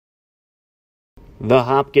The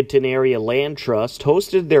Hopkinton Area Land Trust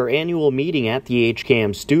hosted their annual meeting at the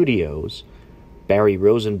HCAM studios. Barry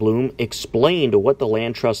Rosenblum explained what the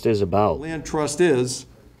Land Trust is about. Land Trust is,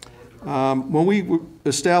 when we were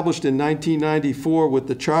established in 1994 with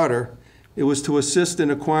the charter, it was to assist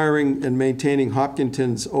in acquiring and maintaining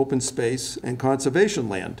Hopkinton's open space and conservation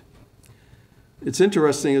land. It's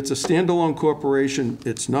interesting, it's a standalone corporation.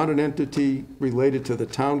 It's not an entity related to the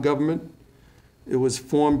town government. It was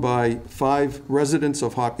formed by 5 residents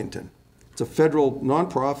of Hopkinton. It's a federal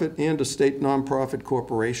nonprofit and a state nonprofit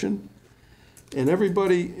corporation. And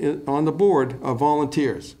everybody on the board are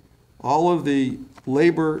volunteers. All of the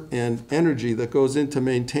labor and energy that goes into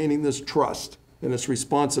maintaining this trust and its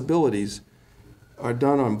responsibilities are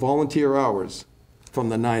done on volunteer hours from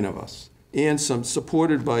the 9 of us, and some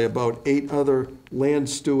supported by about 8 other land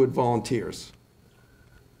steward volunteers.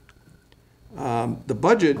 The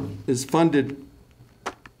budget is funded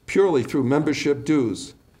purely through membership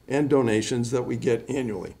dues and donations that we get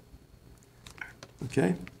annually.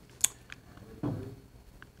 Okay?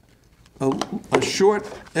 A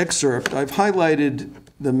short excerpt. I've highlighted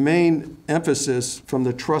the main emphasis from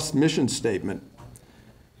the trust mission statement.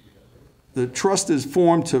 The trust is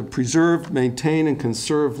formed to preserve, maintain, and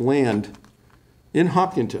conserve land in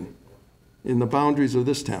Hopkinton, in the boundaries of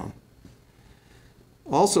this town.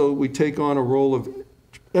 Also, we take on a role of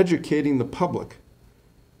educating the public.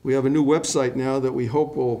 We have a new website now that we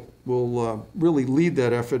hope will really lead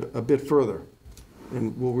that effort a bit further,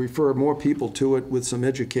 and we'll refer more people to it with some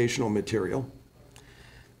educational material.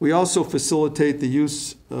 We also facilitate the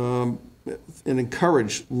use and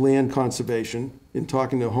encourage land conservation in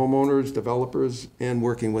talking to homeowners, developers, and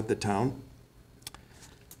working with the town.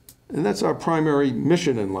 And that's our primary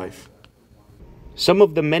mission in life. Some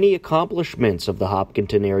of the many accomplishments of the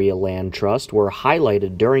Hopkinton Area Land Trust were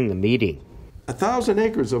highlighted during the meeting. 1,000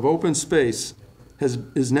 acres of open space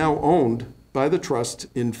is now owned by the trust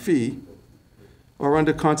in fee or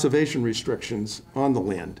under conservation restrictions on the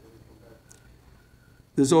land.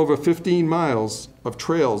 There's over 15 miles of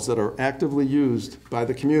trails that are actively used by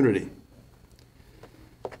the community.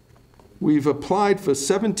 We've applied for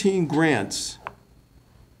 17 grants.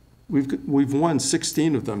 We've won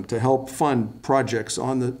 16 of them to help fund projects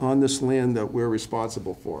on this land that we're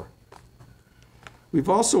responsible for. We've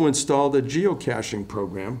also installed a geocaching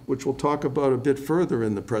program, which we'll talk about a bit further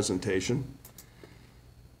in the presentation.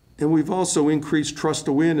 And we've also increased trust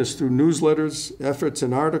awareness through newsletters, efforts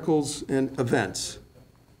and articles, and events.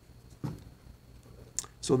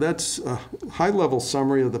 So that's a high-level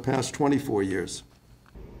summary of the past 24 years.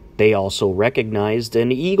 They also recognized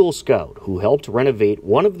an Eagle Scout who helped renovate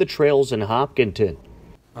one of the trails in Hopkinton.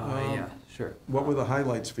 Yeah, sure. What were the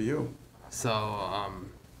highlights for you? So,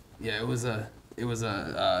 yeah, it was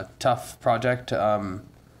a tough project. There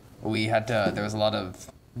was a lot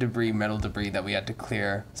of metal debris that we had to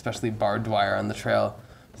clear, especially barbed wire on the trail.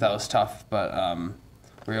 That was tough, but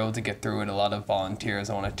we were able to get through it. A lot of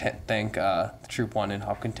volunteers. I want to thank Troop 1 in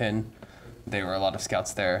Hopkinton. There were a lot of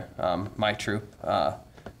scouts there. My troop,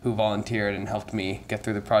 who volunteered and helped me get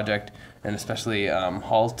through the project, and especially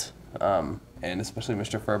Halt, and especially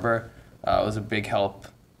Mr. Ferber, was a big help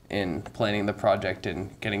in planning the project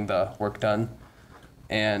and getting the work done.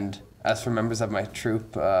 And as for members of my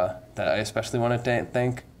troop, that I especially want to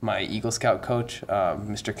thank, my Eagle Scout coach,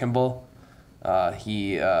 Mr. Kimball.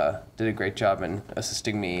 He did a great job in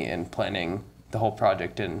assisting me in planning the whole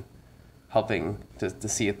project and helping to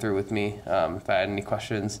see it through with me if I had any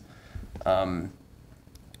questions.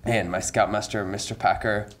 And my Scoutmaster, Mr.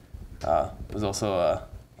 Packer, was also a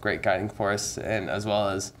great guiding force, and as well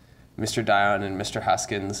as Mr. Dion and Mr.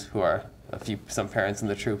 Haskins, who are some parents in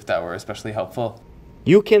the troop that were especially helpful.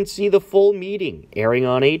 You can see the full meeting airing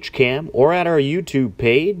on HCAM or at our YouTube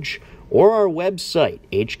page or our website,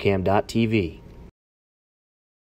 hcam.tv.